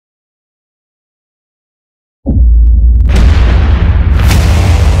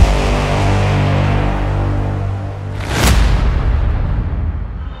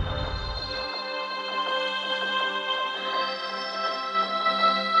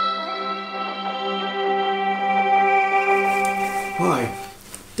Hi,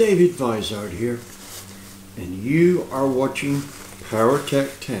 David Vizard here, and you are watching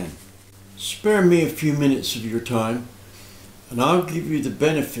PowerTec 10. Spare me a few minutes of your time, and I'll give you the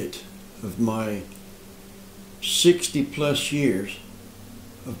benefit of my 60 plus years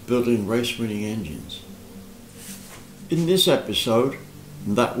of building race-winning engines. In this episode,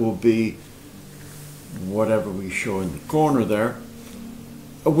 that will be whatever we show in the corner there,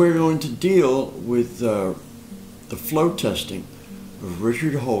 we're going to deal with the flow testing of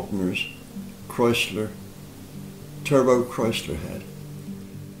Richard Holdener's Chrysler turbo Chrysler head.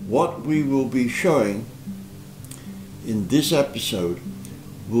 What we will be showing in this episode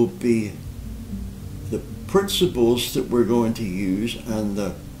will be the principles that we're going to use and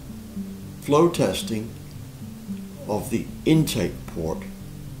the flow testing of the intake port.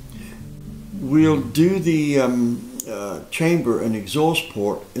 We'll do the chamber and exhaust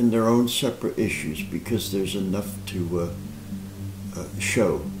port in their own separate issues because there's enough to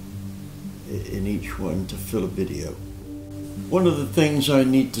show in each one to fill a video. One of the things I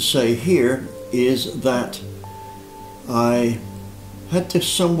need to say here is that I had to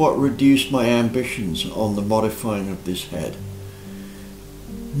somewhat reduce my ambitions on the modifying of this head,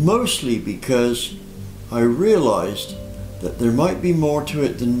 mostly because I realized that there might be more to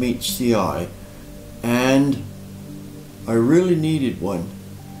it than meets the eye, and I really needed one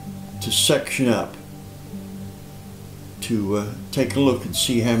to section up to take a look and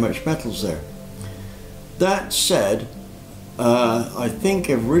see how much metal's there. That said, I think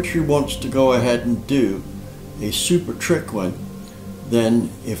if Richard wants to go ahead and do a super trick one,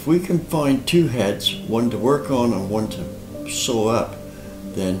 then if we can find two heads, one to work on and one to sew up,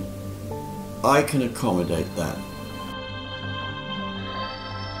 then I can accommodate that.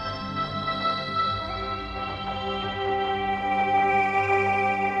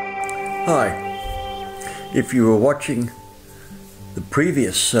 Hi, if you were watching the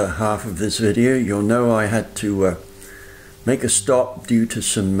previous half of this video, you'll know I had to make a stop due to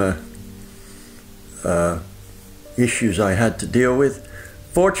some issues I had to deal with.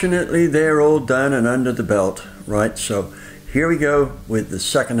 Fortunately, they're all done and under the belt, right? So here we go with the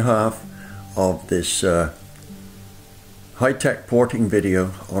second half of this high-tech porting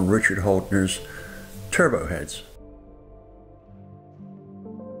video on Richard Holdener's turbo heads.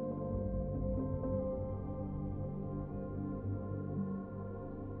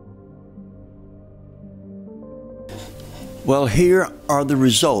 Well, here are the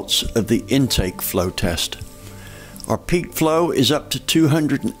results of the intake flow test. Our peak flow is up to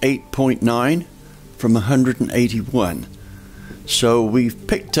 208.9 from 181. So we've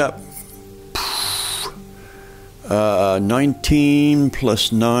picked up 19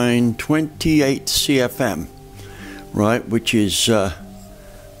 plus 9, 28 CFM, right, which is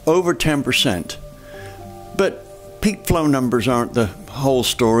over 10%. But peak flow numbers aren't the whole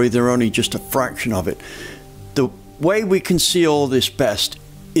story, they're only just a fraction of it. The way we can see all this best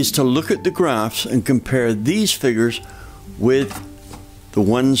is to look at the graphs and compare these figures with the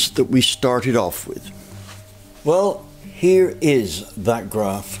ones that we started off with. Well, here is that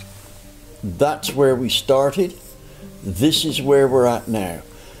graph. That's where we started. This is where we're at now.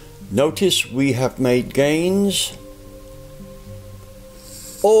 Notice we have made gains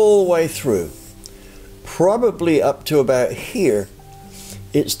all the way through. Probably up to about here.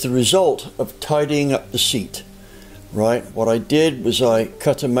 It's the result of tidying up the seat. Right, what I did was I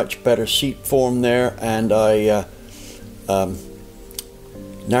cut a much better seat form there, and I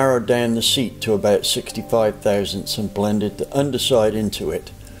narrowed down the seat to about 65 thousandths and blended the underside into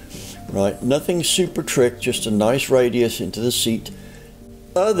it. Right, nothing super trick, just a nice radius into the seat,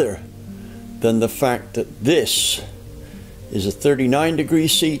 other than the fact that this is a 39-degree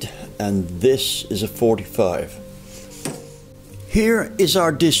seat and this is a 45. Here is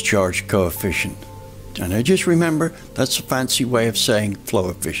our discharge coefficient. And I just remember, that's a fancy way of saying flow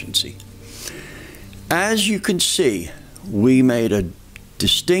efficiency. As you can see, we made a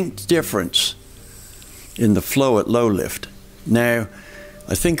distinct difference in the flow at low lift. Now,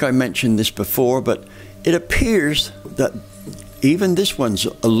 I think I mentioned this before, but it appears that even this one's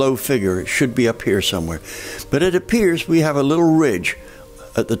a low figure. It should be up here somewhere. But it appears we have a little ridge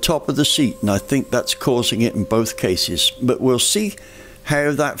at the top of the seat, and I think that's causing it in both cases. But we'll see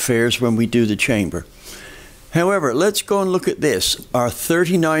how that fares when we do the chamber. However, let's go and look at this. Our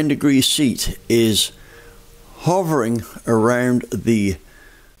 39-degree seat is hovering around the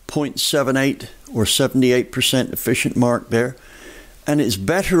 0.78 or 78% efficient mark there, and it's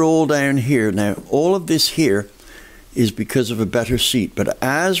better all down here. Now, all of this here is because of a better seat, but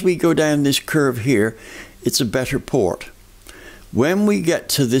as we go down this curve here, it's a better port. When we get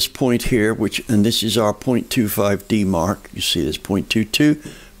to this point here, and this is our 0.25D mark, you see there's 0.22,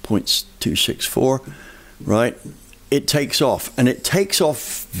 0.264, right? It takes off, and it takes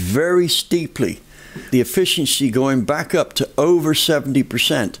off very steeply. The efficiency going back up to over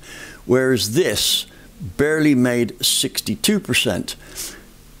 70%, whereas this barely made 62%.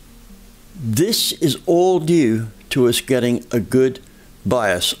 This is all due to us getting a good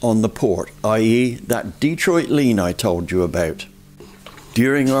bias on the port, i.e. that Detroit lean I told you about.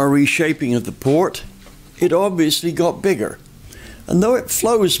 During our reshaping of the port, it obviously got bigger. And though it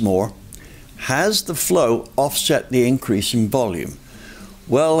flows more, has the flow offset the increase in volume?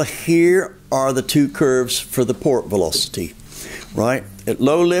 Well, here are the two curves for the port velocity, right? At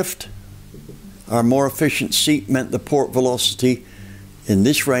low lift, our more efficient seat meant the port velocity in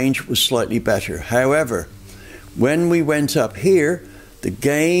this range was slightly better. However, when we went up here, the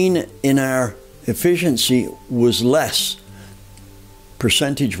gain in our efficiency was less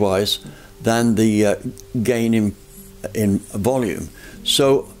percentage-wise than the gain in volume.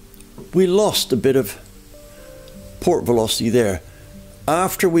 So we lost a bit of port velocity there.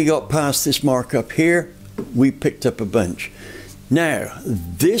 After we got past this mark up here, we picked up a bunch. Now,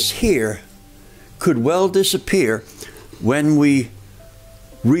 this here could well disappear when we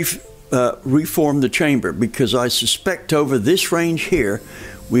reform the chamber, because I suspect over this range here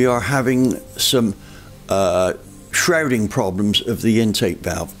we are having some shrouding problems of the intake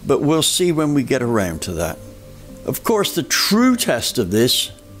valve, but we'll see when we get around to that. Of course, the true test of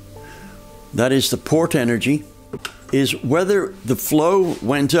this, that is the port energy, is whether the flow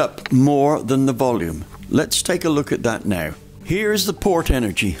went up more than the volume. Let's take a look at that now. Here's the port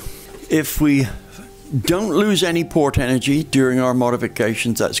energy. If we don't lose any port energy during our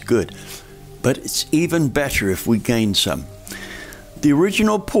modifications, that's good. But it's even better if we gain some. The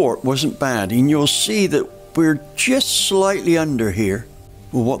original port wasn't bad, and you'll see that we're just slightly under here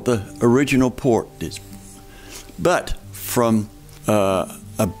what the original port is. But from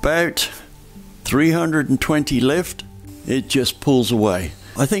about 320 lift, it just pulls away.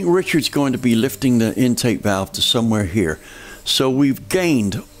 I think Richard's going to be lifting the intake valve to somewhere here. So we've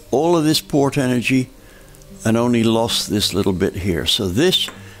gained all of this port energy and only lost this little bit here. So this,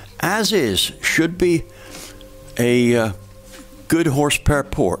 as is, should be a good horsepower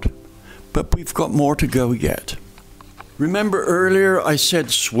port, but we've got more to go yet. Remember earlier I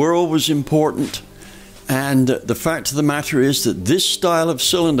said swirl was important, and the fact of the matter is that this style of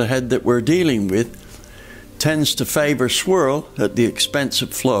cylinder head that we're dealing with tends to favor swirl at the expense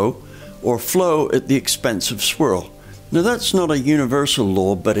of flow, or flow at the expense of swirl. Now that's not a universal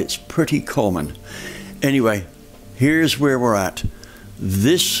law, but it's pretty common. Anyway, here's where we're at.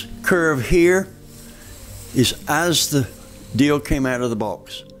 This curve here is as the deal came out of the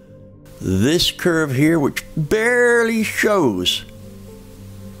box. This curve here, which barely shows,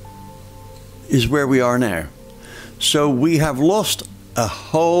 is where we are now. So we have lost a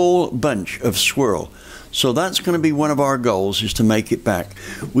whole bunch of swirl. So that's going to be one of our goals, is to make it back.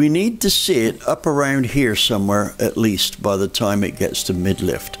 We need to see it up around here somewhere at least by the time it gets to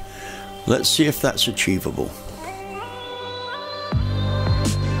mid-lift. Let's see if that's achievable.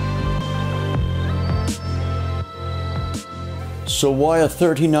 So why a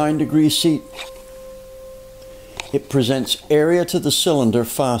 39-degree seat? It presents area to the cylinder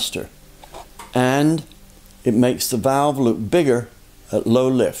faster, and it makes the valve look bigger at low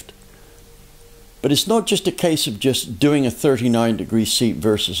lift. But it's not just a case of just doing a 39-degree seat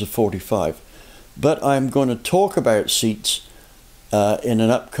versus a 45. But I'm going to talk about seats in an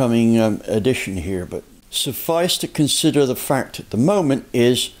upcoming edition here. But suffice to consider the fact at the moment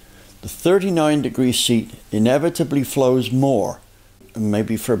is the 39-degree seat inevitably flows more,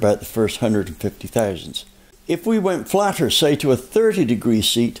 maybe for about the first 150 thousandths. If we went flatter, say to a 30-degree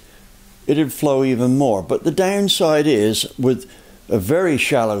seat, it'd flow even more. But the downside is, with a very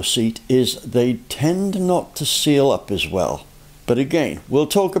shallow seat, is they tend not to seal up as well. But again, we'll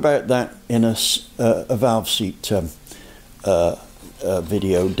talk about that in a valve seat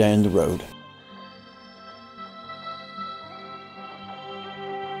video down the road.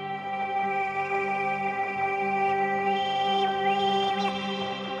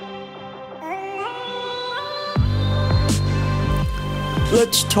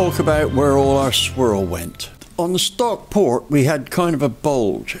 Let's talk about where all our swirl went. On the stock port, we had kind of a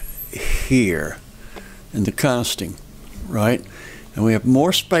bulge here in the casting, right? And we have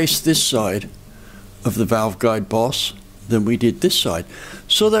more space this side of the valve guide boss than we did this side.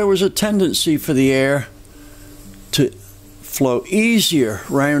 So there was a tendency for the air to flow easier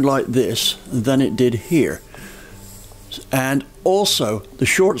round like this than it did here. And also, the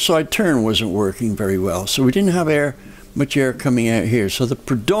short side turn wasn't working very well, so we didn't have air much air coming out here. So the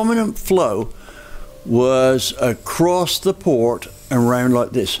predominant flow was across the port and round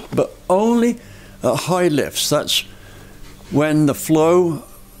like this, but only at high lifts. That's when the flow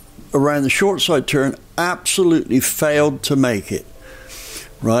around the short side turn absolutely failed to make it,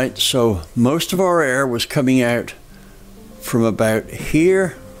 right? So most of our air was coming out from about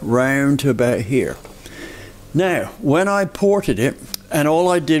here round to about here. Now, when I ported it, and all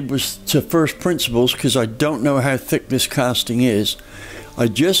I did was to first principles, because I don't know how thick this casting is, I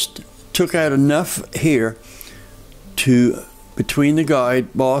just took out enough here to between the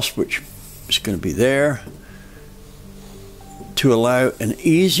guide boss, which is going to be there, to allow an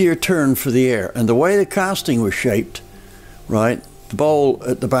easier turn for the air. And the way the casting was shaped, right, the bowl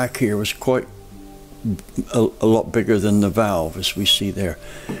at the back here was quite a lot bigger than the valve, as we see there.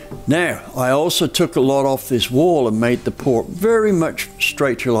 Now, I also took a lot off this wall and made the port very much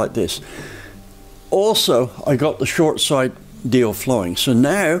straighter like this. Also, I got the short side deal flowing. So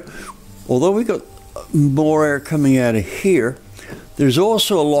now, although we got more air coming out of here, there's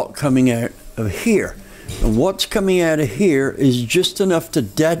also a lot coming out of here. And what's coming out of here is just enough to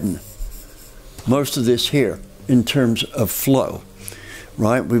deaden most of this here in terms of flow,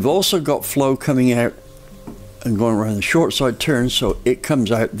 right? We've also got flow coming out and going around the short side turn, so it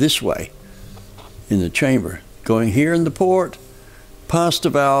comes out this way in the chamber, going here in the port, past the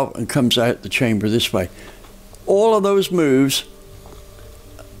valve, and comes out the chamber this way. All of those moves,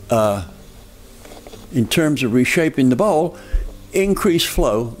 in terms of reshaping the bowl, increase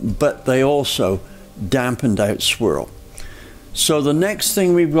flow, but they also dampened out swirl. So the next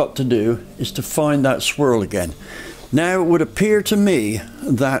thing we've got to do is to find that swirl again. Now, it would appear to me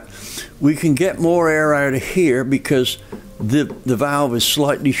that we can get more air out of here because the valve is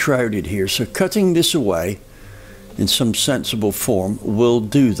slightly shrouded here. So cutting this away in some sensible form will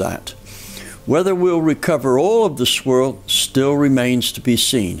do that. Whether we'll recover all of the swirl still remains to be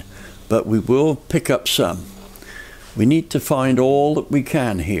seen, but we will pick up some. We need to find all that we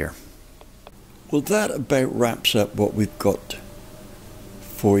can here. Well, that about wraps up what we've got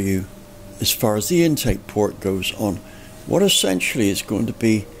for you as far as the intake port goes on what essentially is going to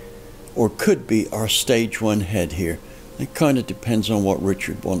be, or could be, our stage 1 head here. It kind of depends on what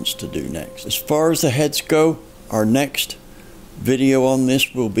Richard wants to do next. As far as the heads go, our next video on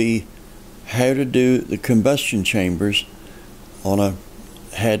this will be how to do the combustion chambers on a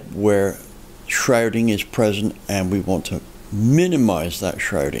head where shrouding is present, and we want to minimize that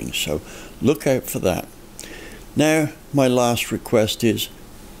shrouding, so look out for that. Now, my last request is,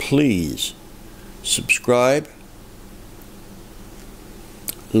 please subscribe,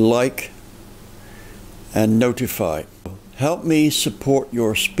 like, and notify. Help me support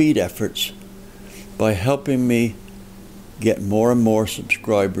your speed efforts by helping me get more and more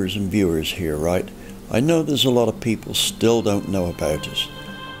subscribers and viewers here, right? I know there's a lot of people still don't know about us.